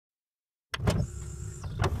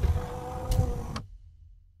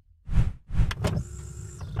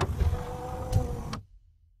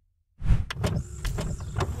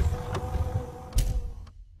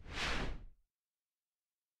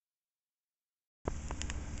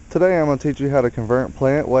Today I'm going to teach you how to convert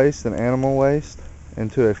plant waste and animal waste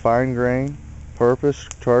into a fine grain purpose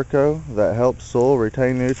charcoal that helps soil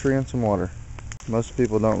retain nutrients and water. Most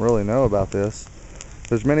people don't really know about this.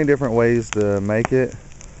 There's many different ways to make it.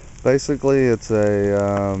 Basically it's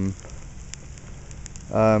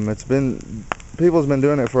people's been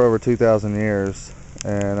doing it for over 2,000 years,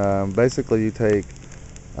 and basically you take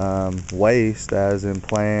waste, as in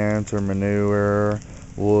plants or manure,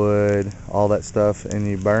 wood, all that stuff, and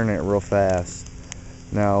you burn it real fast.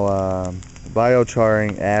 Now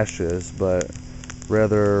biocharring ashes, but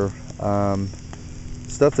rather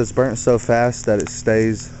stuff that's burnt so fast that it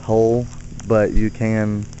stays whole, but you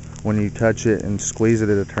can, when you touch it and squeeze it,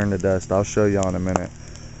 it'll turn to dust. I'll show you in a minute.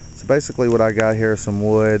 So basically what I got here is some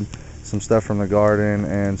wood, some stuff from the garden,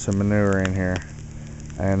 and some manure in here,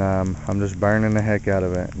 and I'm just burning the heck out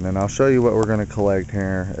of it. And then I'll show you what we're going to collect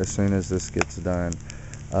here as soon as this gets done,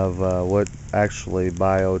 of what actually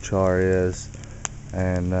biochar is.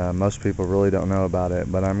 And most people really don't know about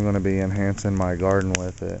it, but I'm going to be enhancing my garden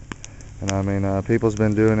with it. And I mean, people's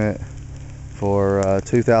been doing it for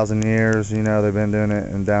 2,000 years. You know, they've been doing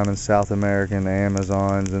it down in South America, in the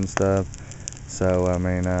Amazons and stuff. So I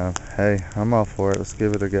mean, hey, I'm all for it. Let's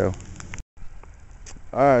give it a go.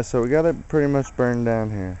 Alright, so we got it pretty much burned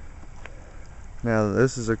down here. Now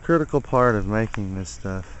this is a critical part of making this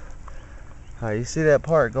stuff. Alright, you see that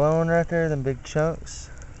part glowing right there, them big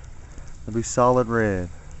chunks? They'll be solid red.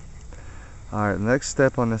 Alright, the next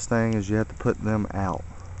step on this thing is you have to put them out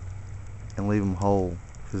and leave them whole,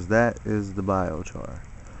 because that is the biochar.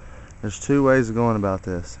 There's two ways of going about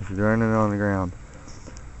this if you're burning it on the ground.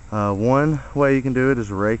 One way you can do it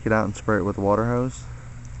is rake it out and spray it with a water hose,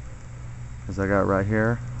 as I got right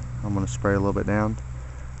here. I'm going to spray a little bit down.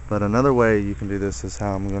 But another way you can do this is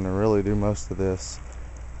how I'm going to really do most of this.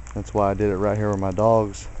 That's why I did it right here where my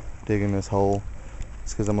dog's digging this hole.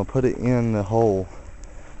 It's because I'm going to put it in the hole,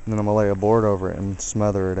 and then I'm going to lay a board over it and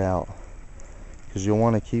smother it out, because you'll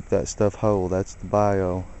want to keep that stuff whole. That's the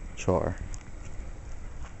biochar.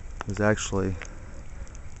 It's actually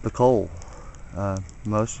the coal.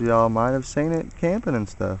 Most of y'all might have seen it camping and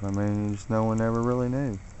stuff. I mean, just no one ever really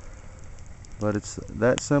knew. But it's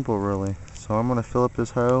that simple, really. So I'm going to fill up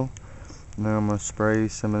this hole, and then I'm going to spray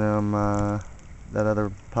some of them, that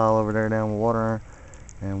other pile over there down with water,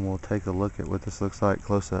 and we'll take a look at what this looks like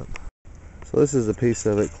close up. So this is a piece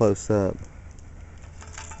of it close up.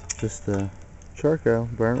 Just charcoal,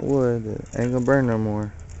 burnt wood that ain't going to burn no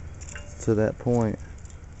more to that point.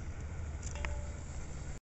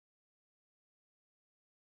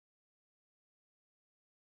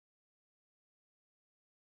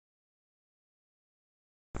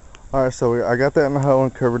 Alright, so I got that in the hole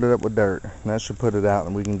and covered it up with dirt, and that should put it out,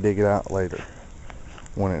 and we can dig it out later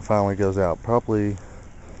when it finally goes out, probably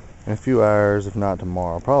in a few hours, if not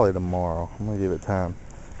tomorrow. Probably tomorrow. I'm gonna give it time.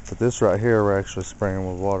 But this right here, we're actually spraying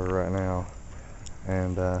with water right now,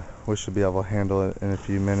 and we should be able to handle it in a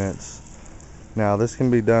few minutes. Now this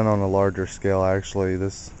can be done on a larger scale. Actually,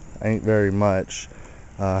 this ain't very much.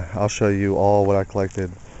 I'll show you all what I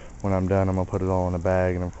collected when I'm done. I'm gonna put it all in a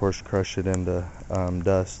bag, and of course crush it into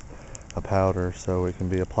dust, a powder, so it can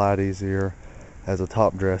be applied easier as a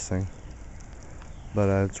top dressing. But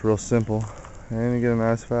it's real simple, and you get a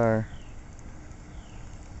nice fire.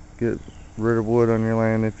 Get rid of wood on your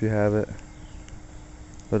land if you have it.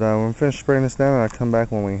 But when I'm finished spraying this down, I'll come back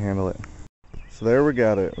when we handle it. So there we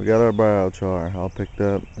got it. We got our biochar all picked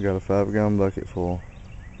up. We got a 5-gallon bucket full.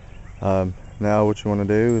 Now what you want to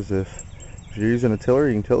do is, if you're using a tiller,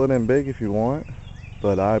 you can till it in big if you want,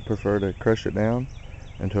 but I prefer to crush it down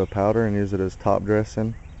into a powder and use it as top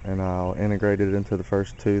dressing, and I'll integrate it into the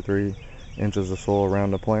first 2-3 inches of soil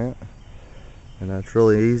around the plant. And that's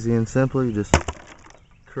really easy and simple. You just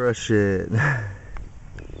crush it.